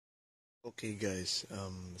Okay guys,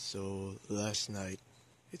 so last night,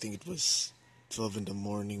 I think it was 12 in the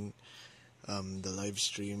morning, the live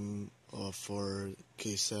stream for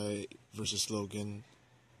KSI versus Logan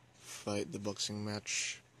fight, the boxing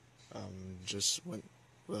match, just went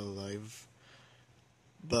well live,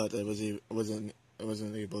 but I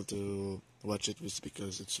wasn't able to watch it just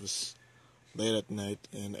because it was late at night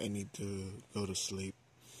and I need to go to sleep.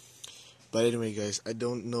 But anyway guys, I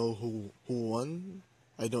don't know who won.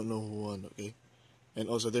 I don't know who won, okay? And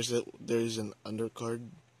also there is an undercard,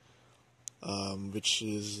 which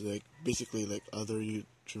is like basically like other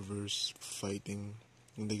YouTubers fighting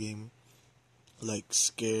in the game, like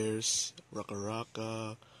Scares, Raka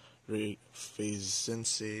Raka, Phase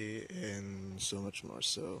Sensei, and so much more.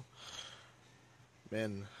 So,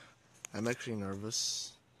 man, I'm actually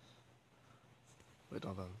nervous. Wait,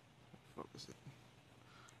 hold on, focus it.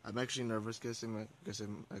 I'm actually nervous because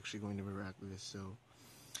I'm actually going to react to this. So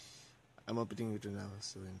I'm opening it now.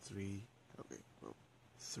 So in three, okay, well,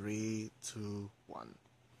 3, 2, 1.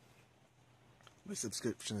 My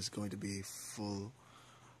subscription is going to be full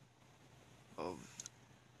of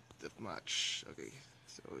that much. Okay,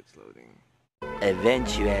 so it's loading.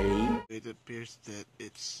 Eventually, It appears that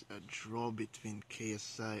it's a draw between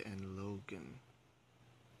KSI and Logan.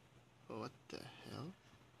 What the hell?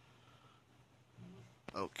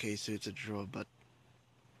 Okay, so it's a draw, but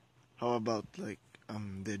how about like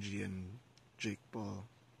Deji and Jake Paul?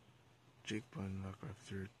 Jake Paul and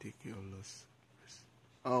after TKO loss.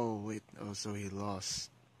 Oh wait, oh so he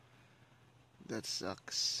lost. That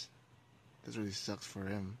sucks. That really sucks for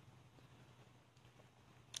him.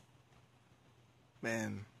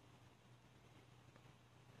 Man.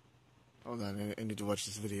 Hold on, I need to watch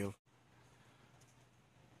this video.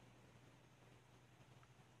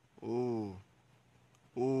 Ooh.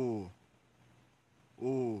 Ooh.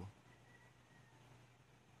 Ooh.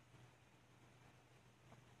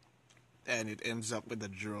 And it ends up with a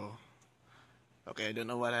draw. Okay, I don't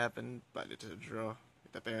know what happened, but it's a draw.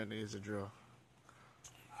 It apparently is a draw.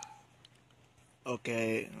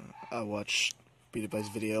 Okay, I watched PewDiePie's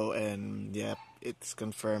video, and yep, it's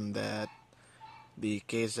confirmed that the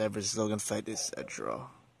KSI versus Logan fight is a draw.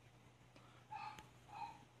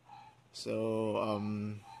 So,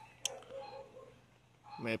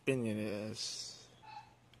 my opinion is,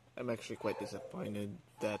 I'm actually quite disappointed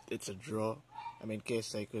that it's a draw. I mean,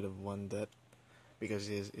 KSI could have won that because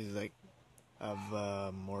he's like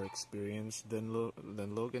have more experience than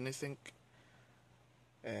Logan, I think,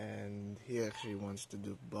 and he actually wants to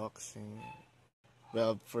do boxing.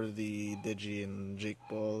 Well, for the Deji and Jake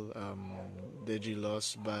Paul, Deji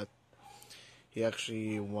lost, but he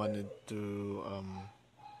actually wanted to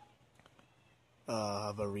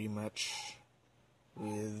have a rematch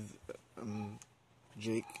with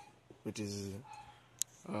Jake, which is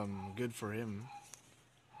good for him.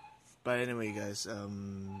 But anyway, guys,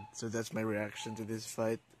 so that's my reaction to this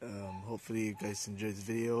fight. Hopefully, you guys enjoyed this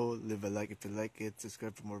video. Leave a like if you like it.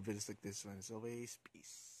 Subscribe for more videos like this one. As always,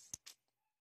 peace.